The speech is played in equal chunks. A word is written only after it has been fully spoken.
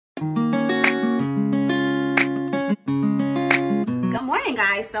Morning,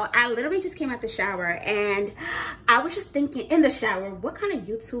 guys. So I literally just came out the shower and I was just thinking in the shower, what kind of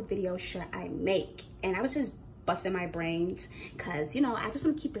YouTube video should I make? And I was just busting my brains because, you know, I just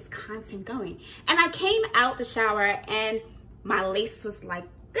want to keep this content going. And I came out the shower and my lace was like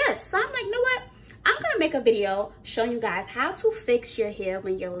this. So I'm like, you know what? I'm going to make a video showing you guys how to fix your hair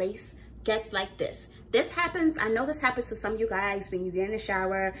when your lace gets like this. This happens, I know this happens to some of you guys when you get in the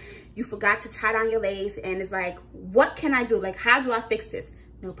shower, you forgot to tie down your lace and it's like, what can I do? Like, how do I fix this?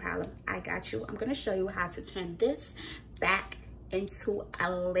 No problem, I got you. I'm gonna show you how to turn this back into a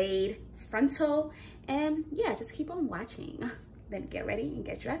laid frontal. And yeah, just keep on watching. Then get ready and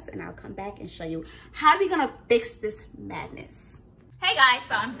get dressed and I'll come back and show you how we're gonna fix this madness. Hey guys,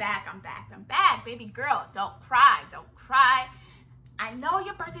 so I'm back, baby girl. Don't cry, don't cry. I know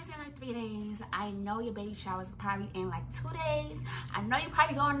your birthday's in like 3 days. I know your baby shower is probably in like 2 days. I know you're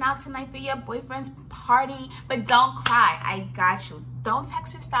probably going out tonight for your boyfriend's party, but don't cry. I got you. Don't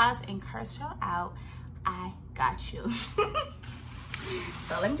text your stylist and curse her out. I got you.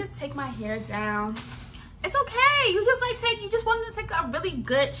 So let me just take my hair down. It's okay. You just wanted to take a really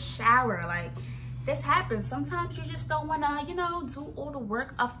good shower. Like, this happens. Sometimes you just don't want to, you know, do all the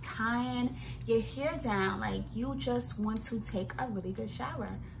work of tying your hair down. Like, you just want to take a really good shower.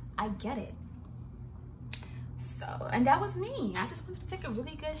 I get it. So, and that was me. I just wanted to take a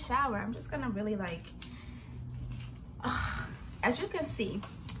really good shower. I'm just gonna really like, as you can see,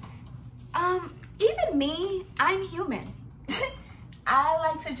 even me, I'm human. I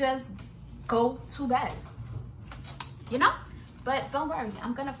like to just go to bed, you know? But don't worry,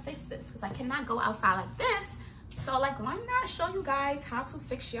 I'm gonna fix this because I cannot go outside like this. So like, why not show you guys how to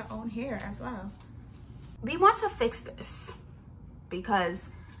fix your own hair as well? We want to fix this because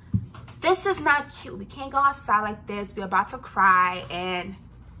this is not cute. We can't go outside like this. We're about to cry and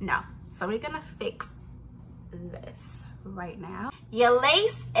no. So we're gonna fix this right now. Your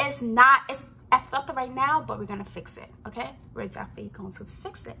lace is not, it's effed up right now, but we're gonna fix it, okay? We're definitely going to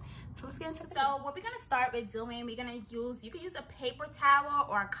fix it. So let's get into it. So what we're gonna start with doing, we're gonna use, you can use a paper towel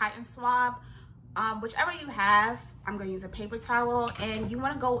or a cotton swab, whichever you have. I'm gonna use a paper towel, and you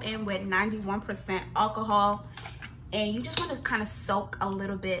wanna go in with 91% alcohol, and you just wanna kind of soak a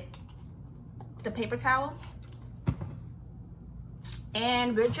little bit the paper towel.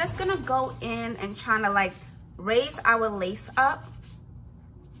 And we're just gonna go in and trying to like raise our lace up.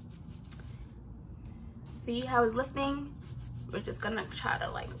 See how it's lifting? We're just gonna try to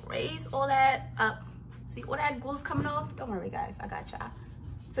like raise all that up. See all that glue's coming off? Don't worry guys, I got y'all.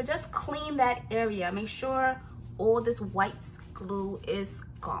 So just clean that area. Make sure all this white glue is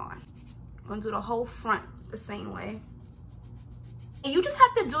gone. I'm gonna do the whole front the same way. And you just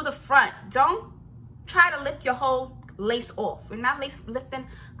have to do the front. Don't try to lift your whole lace off. We're not lifting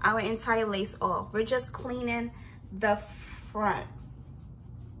our entire lace off. We're just cleaning the front.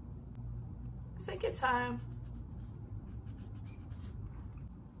 Take your time.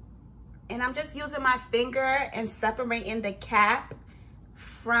 And I'm just using my finger and separating the cap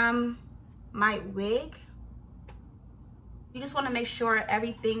from my wig. You just want to make sure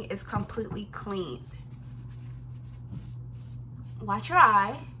everything is completely clean. Watch your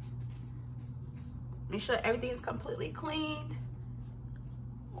eye. Make sure everything is completely cleaned.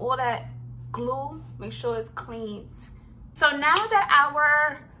 All that glue, make sure it's cleaned. So now that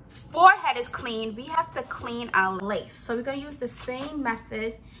our forehead is clean, we have to clean our lace. So we're gonna use the same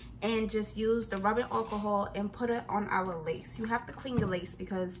method and just use the rubbing alcohol and put it on our lace. You have to clean the lace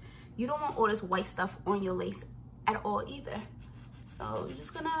because you don't want all this white stuff on your lace at all either. So you're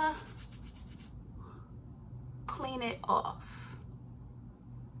just gonna clean it off.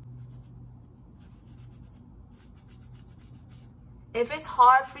 If it's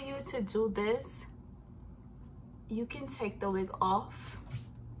hard for you to do this, you can take the wig off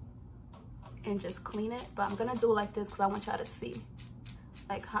and just clean it, but I'm gonna do it like this because I want y'all to see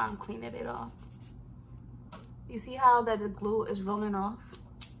like how I'm cleaning it off. You see how that the glue is rolling off?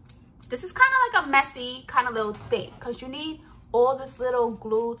 This is kind of like a messy kind of little thing because you need all this little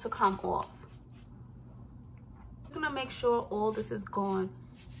glue to come off. I'm gonna make sure all this is gone.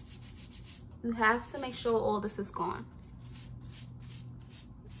 You have to make sure all this is gone.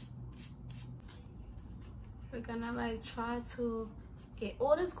 We're gonna like try to get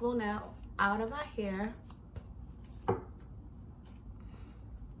all this glue now out of our hair.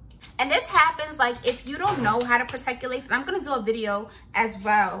 And this happens like if you don't know how to protect your lace, and I'm gonna do a video as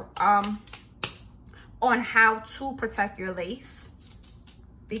well on how to protect your lace,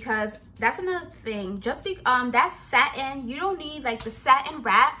 because that's another thing. Just that satin, you don't need like the satin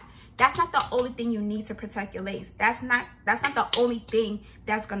wrap that's not the only thing you need to protect your lace. That's not the only thing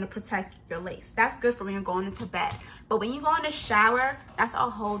that's going to protect your lace. That's good for when you're going into bed. But when you go in the shower, that's a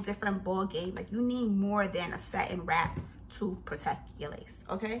whole different ball game. Like, you need more than a satin wrap to protect your lace,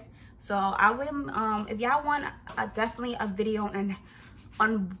 okay? So I will, if y'all want definitely a video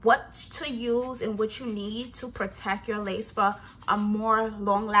on what to use and what you need to protect your lace for a more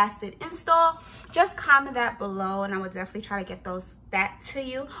long-lasting install, just comment that below and I will definitely try to get that to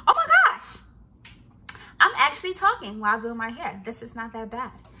you. Oh my gosh, I'm actually talking while doing my hair. This is not that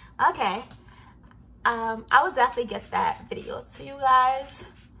bad. Okay, I will definitely get that video to you guys.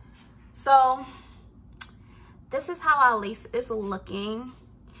 So this is how our lace is looking.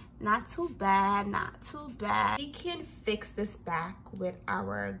 Not too bad, not too bad. We can fix this back with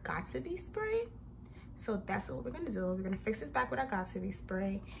our Got2b spray. So that's what we're gonna do. We're gonna fix this back with our Got2b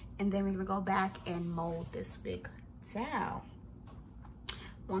spray, and then we're gonna go back and mold this wig down.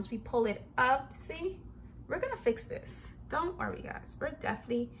 Once we pull it up, see, we're gonna fix this. Don't worry guys, we're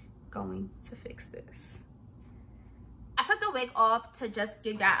definitely going to fix this. I took the wig off to just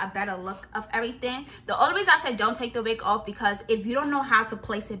give y'all a better look of everything. The only reason I said don't take the wig off, because if you don't know how to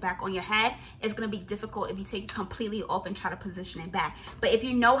place it back on your head, it's going to be difficult if you take it completely off and try to position it back. But if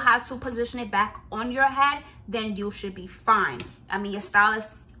you know how to position it back on your head, then you should be fine. I mean, your stylist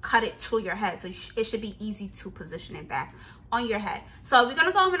cut it to your head, so it should be easy to position it back on your head. So we're going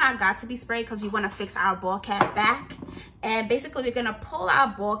to go in with our Got2b spray because we want to fix our ball cap back. And basically, we're going to pull our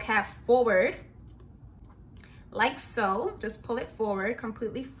ball cap forward like so. Just pull it forward,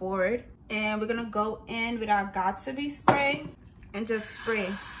 completely forward, and we're gonna go in with our Got2b spray and just spray.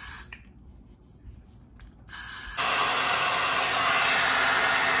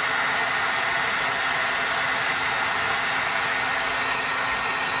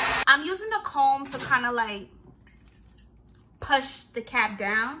 I'm using the comb to kind of like push the cap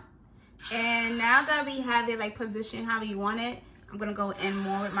down, and now that we have it like positioned how we want it, I'm gonna go in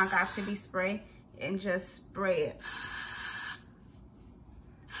more with my Got2b spray and just spray it.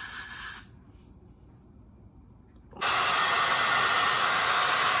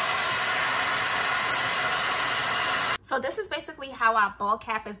 So this is basically how our ball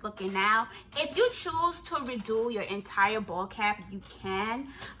cap is looking now. If you choose to redo your entire ball cap, you can.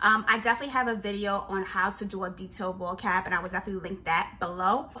 I definitely have a video on how to do a detailed ball cap, and I will definitely link that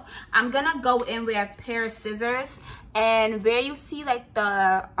below. I'm gonna go in with a pair of scissors, and where you see like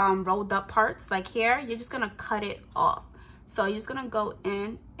the rolled up parts, like here, you're just gonna cut it off. So you're just gonna go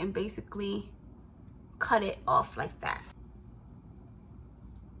in and basically cut it off like that.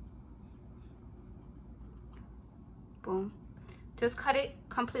 Boom. Just cut it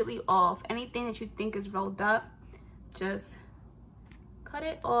completely off. Anything that you think is rolled up, just cut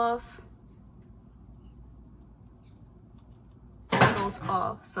it off. And it goes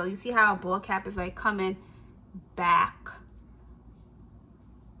off. So you see how a ball cap is like coming back.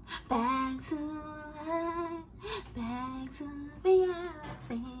 Back to life, back to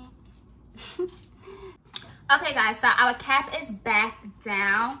reality. Okay guys, so our cap is back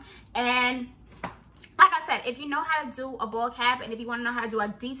down, and like I said, if you know how to do a ball cap and if you want to know how to do a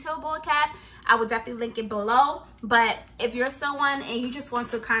detailed ball cap, I will definitely link it below. But if you're someone and you just want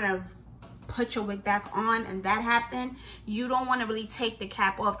to kind of put your wig back on and that happened, you don't want to really take the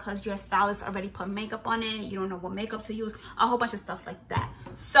cap off because your stylist already put makeup on it. You don't know what makeup to use, a whole bunch of stuff like that.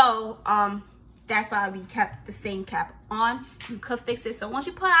 So that's why we kept the same cap on. You could fix it. So once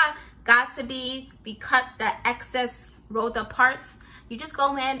you put our Got2b, we cut the excess rolled up parts. You just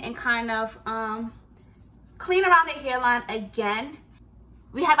go in and kind of clean around the hairline again.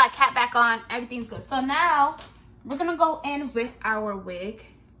 We have our cap back on, everything's good. So now we're gonna go in with our wig.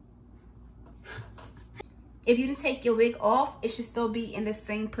 If you just take your wig off, it should still be in the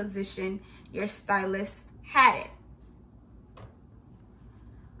same position your stylist had it.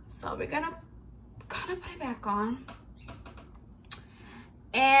 So we're gonna kind of put it back on.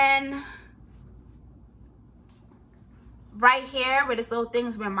 And right here where this little thing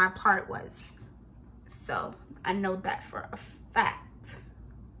is where my part was. So I know that for a fact.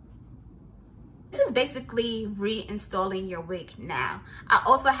 This is basically reinstalling your wig now. I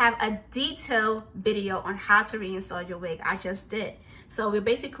also have a detailed video on how to reinstall your wig. I just did. So we're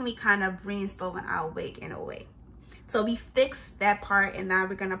basically kind of reinstalling our wig in a way. So we fixed that part, and now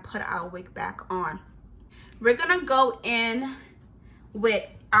we're gonna put our wig back on. We're gonna go in with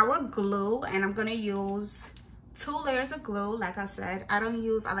our glue, and I'm gonna use 2 layers of glue. Like I said, I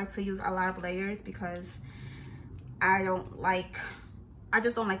like to use a lot of layers because I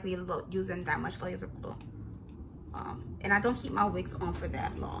just don't like using that much layers of glue. And I don't keep my wigs on for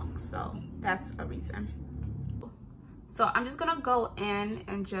that long, so that's a reason. So I'm just gonna go in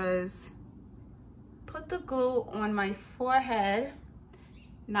and just put the glue on my forehead,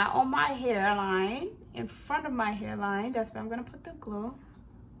 not on my hairline, in front of my hairline. That's where I'm gonna put the glue.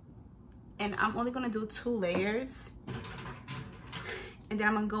 And I'm only gonna do 2 layers. And then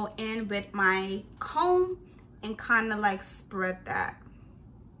I'm gonna go in with my comb and kind of like spread that.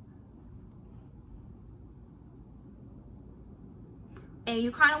 And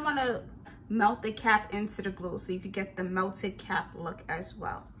you kind of want to melt the cap into the glue so you could get the melted cap look as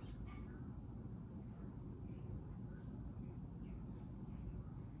well.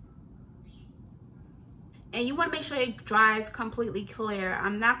 And you want to make sure it dries completely clear.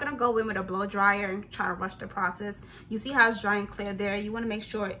 I'm not going to go in with a blow dryer and try to rush the process. You see how it's drying clear there? You want to make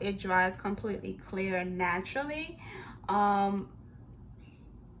sure it dries completely clear naturally. Yeah,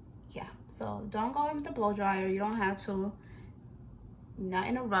 so don't go in with the blow dryer. You don't have to. Not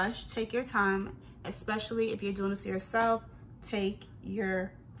in a rush. Take your time, especially if you're doing this yourself. Take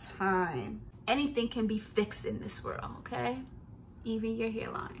your time. Anything can be fixed in this world, okay? Even your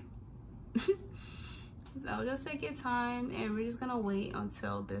hairline. So just take your time, and we're just gonna wait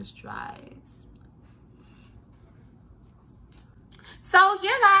until this dries. So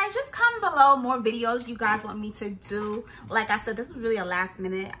yeah, guys, just comment below more videos you guys want me to do. Like I said, this was really a last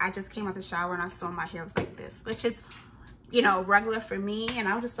minute. I just came out the shower and I saw my hair was like this, which is, you know, regular for me. And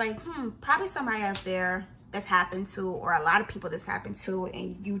I was just like, probably somebody out there that's happened to, or a lot of people that's happened to,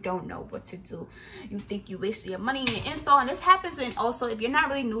 and you don't know what to do. You think you wasted your money in your install. And this happens when also, if you're not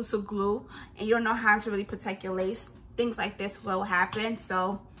really new to glue and you don't know how to really protect your lace, things like this will happen.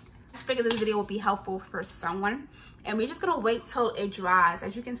 So I just figured this video will be helpful for someone. And we're just gonna wait till it dries.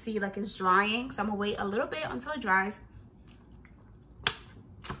 As you can see, like, it's drying. So I'm gonna wait a little bit until it dries.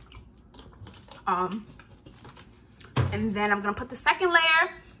 And then I'm gonna put the second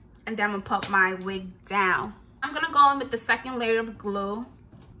layer, and then I'm gonna put my wig down. I'm gonna go in with the second layer of glue,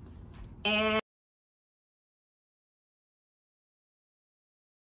 and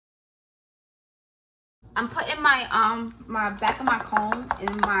I'm putting my my back of my comb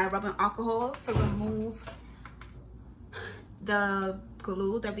in my rubbing alcohol to remove the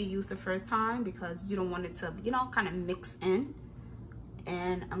glue that we used the first time, because you don't want it to, you know, kind of mix in.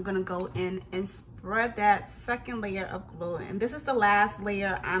 And I'm gonna go in and spread that second layer of glue. And this is the last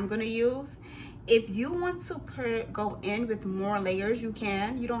layer I'm gonna use. If you want to go in with more layers, you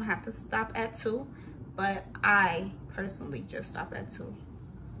can. You don't have to stop at 2, but I personally just stop at 2.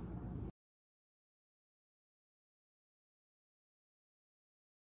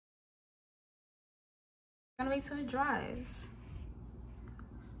 I'm gonna wait till it dries.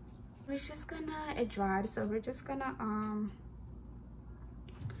 It dried, so we're just gonna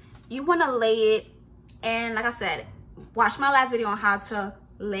you want to lay it, and like I said, watch my last video on how to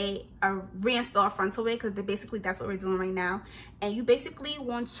reinstall a frontal wig, because basically that's what we're doing right now. And you basically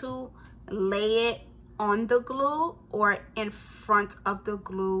want to lay it on the glue or in front of the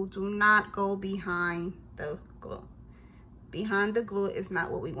glue. Do not go behind the glue. Behind the glue is not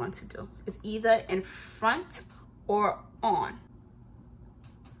what we want to do. It's either in front or on.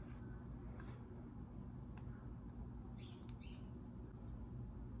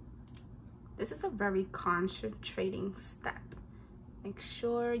 This is a very concentrating step. Make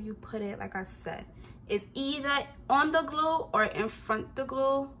sure you put it, like I said, it's either on the glue or in front of the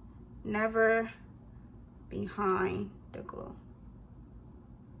glue, never behind the glue.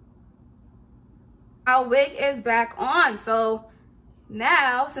 Our wig is back on. So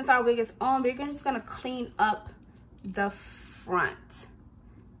now, since our wig is on, we're just gonna clean up the front.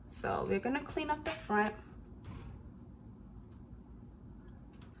 So we're gonna clean up the front.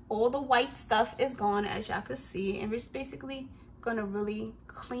 All the white stuff is gone, as y'all can see, and we're just basically gonna really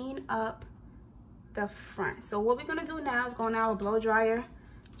clean up the front. So what we're gonna do now is go in our blow dryer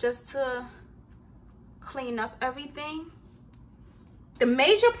just to clean up everything. The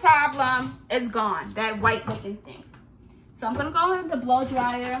major problem is gone, that white looking thing. So I'm gonna go in the blow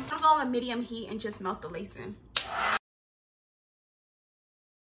dryer. I'm gonna go on medium heat and just melt the lace in.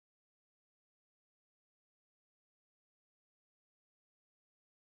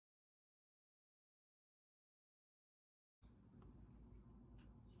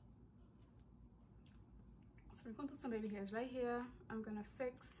 We're gonna do some baby hairs right here. I'm gonna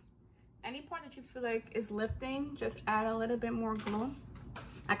fix any part that you feel like is lifting. Just add a little bit more glue,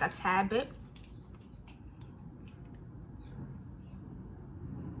 like a tad bit.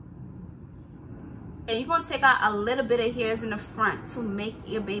 And you're gonna take out a little bit of hairs in the front to make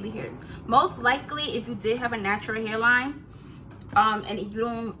your baby hairs. Most likely, if you did have a natural hairline, and if you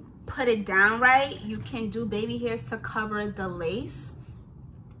don't put it down right, you can do baby hairs to cover the lace.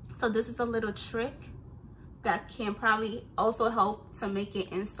 So this is a little trick that can probably also help to make your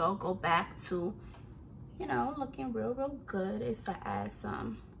install go back to, you know, looking real good, is to add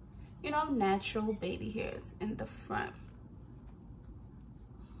some, you know, natural baby hairs in the front.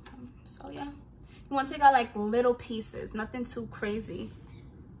 So yeah, you want to take out like little pieces, nothing too crazy.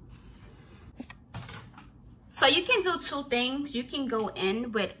 So you can do two things. You can go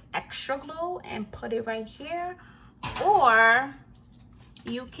in with extra glue and put it right here, or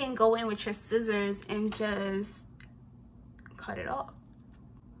you can go in with your scissors and just cut it off.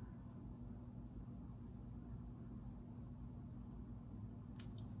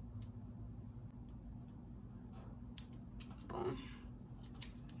 Boom.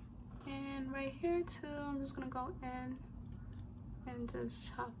 And right here too, I'm just gonna go in and just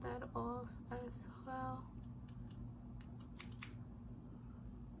chop that off as well.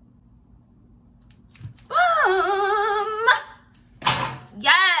 Boom!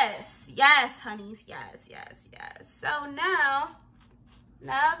 Yes, honeys, yes. So now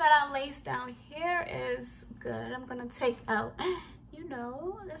that our lace down here is good, I'm gonna take out, you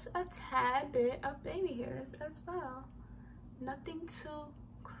know, just a tad bit of baby hairs as well. Nothing too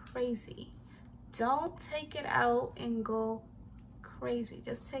crazy. Don't take it out and go crazy.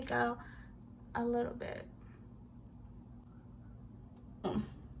 Just take out a little bit.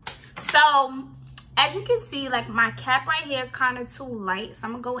 So as you can see, like my cap right here is kind of too light, so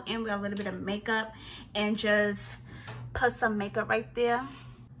I'm gonna go in with a little bit of makeup and just put some makeup right there.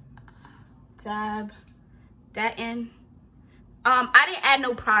 Dab that in. I didn't add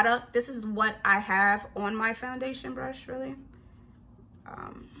no product. This is what I have on my foundation brush, really.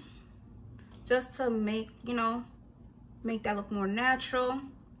 Just to make, you know, make that look more natural.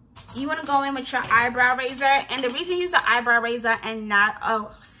 You want to go in with your eyebrow razor, and the reason you use an eyebrow razor and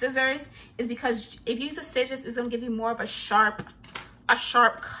not scissors is because if you use a scissors, it's going to give you more of a sharp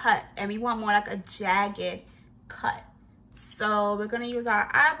cut, and we want more like a jagged cut. So we're going to use our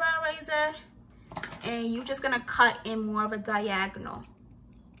eyebrow razor, and you're just going to cut in more of a diagonal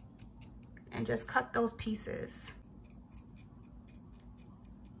and just cut those pieces.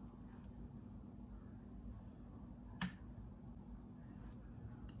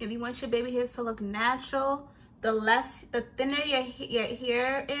 If you want your baby hairs to look natural, the thinner your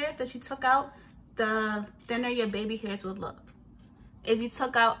hair is that you took out, the thinner your baby hairs would look. If you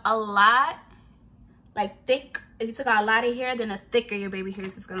took out a lot, like thick, if you took out a lot of hair, then the thicker your baby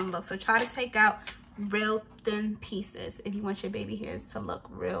hairs is gonna look. So try to take out real thin pieces if you want your baby hairs to look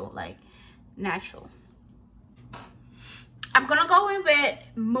real, like, natural. I'm gonna go in with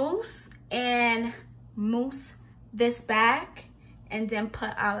mousse and mousse this back, and then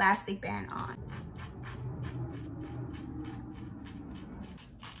put our elastic band on.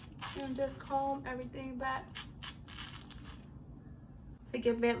 And just comb everything back to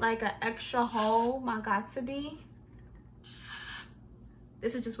give it like an extra hold, my got to be.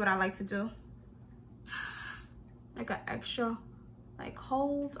 This is just what I like to do. Like an extra like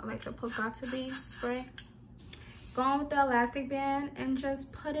hold. I like to put got to be spray. Go on with the elastic band and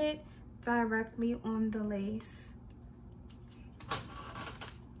just put it directly on the lace.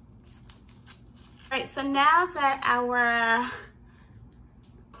 All right, so now that our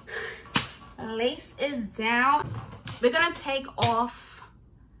lace is down, we're gonna take off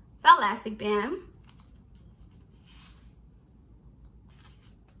the elastic band.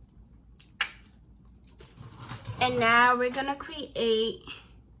 And now we're gonna create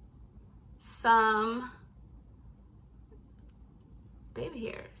some baby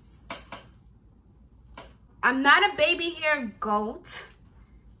hairs. I'm not a baby hair goat.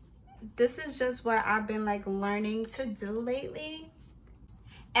 This is just what I've been like learning to do lately.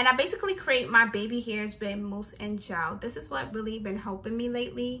 And I basically create my baby hairs with mousse and gel. This is what really been helping me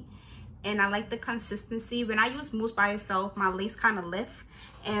lately. And I like the consistency. When I use mousse by itself, my lace kind of lift.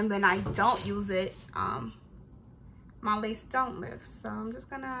 And when I don't use it, my lace don't lift. So I'm just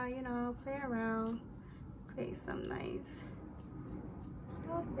gonna, you know, play around, create some nice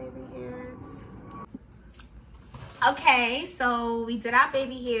soft baby hairs. Okay, so we did our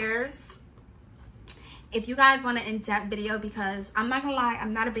baby hairs. If you guys want an in-depth video, because I'm not gonna lie,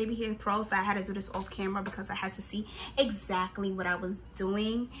 I'm not a baby hair pro, so I had to do this off camera because I had to see exactly what I was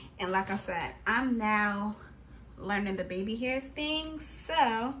doing. And like I said, I'm now learning the baby hairs thing,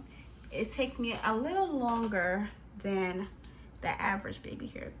 so it takes me a little longer than the average baby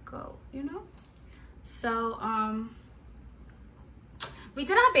hair go, you know? So we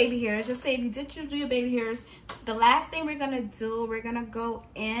did our baby hairs. Just say if you did do your baby hairs, the last thing we're gonna do, we're gonna go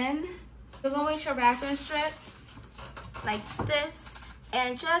in, we're going with your wrapping strip like this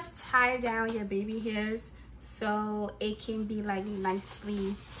and just tie down your baby hairs so it can be like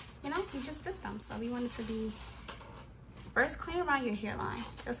nicely you know, you just did them. So we want it to be, first clean around your hairline,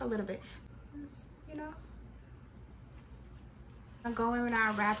 just a little bit, you know. I'll go in with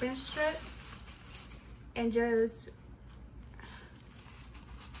our wrapping strip and just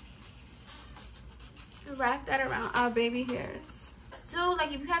wrap that around our baby hairs. Do,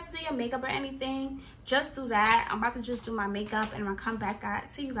 like, if you have to do your makeup or anything, just do that. I'm about to just do my makeup, and I'm gonna come back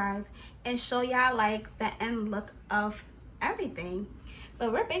to you guys and show y'all like the end look of everything.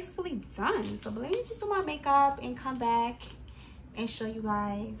 But we're basically done. So let me just do my makeup and come back and show you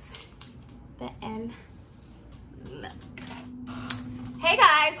guys the end look. Hey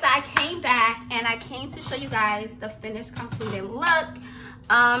guys, so I came back and I came to show you guys the finished completed look.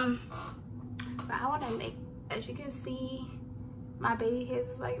 But I want to make, as you can see, my baby hairs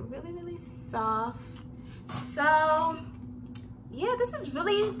is like really soft. So yeah, this is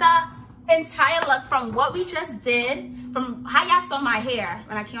really the entire look from what we just did, from how y'all saw my hair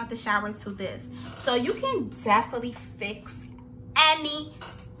when I came out the shower to this. So you can definitely fix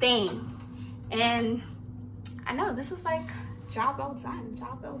anything, and I know this is like job well done,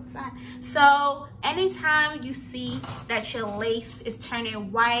 job well done. So anytime you see that your lace is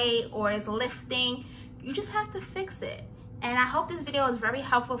turning white or is lifting, you just have to fix it. And I hope this video is very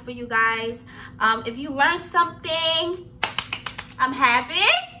helpful for you guys. If you learned something, I'm happy.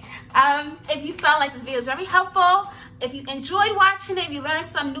 If you felt like this video is very helpful, if you enjoyed watching it, if you learned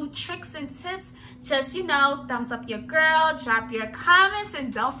some new tricks and tips, just, you know, thumbs up your girl, drop your comments,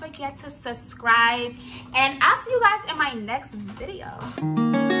 and don't forget to subscribe. And I'll see you guys in my next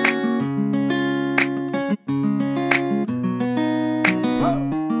video.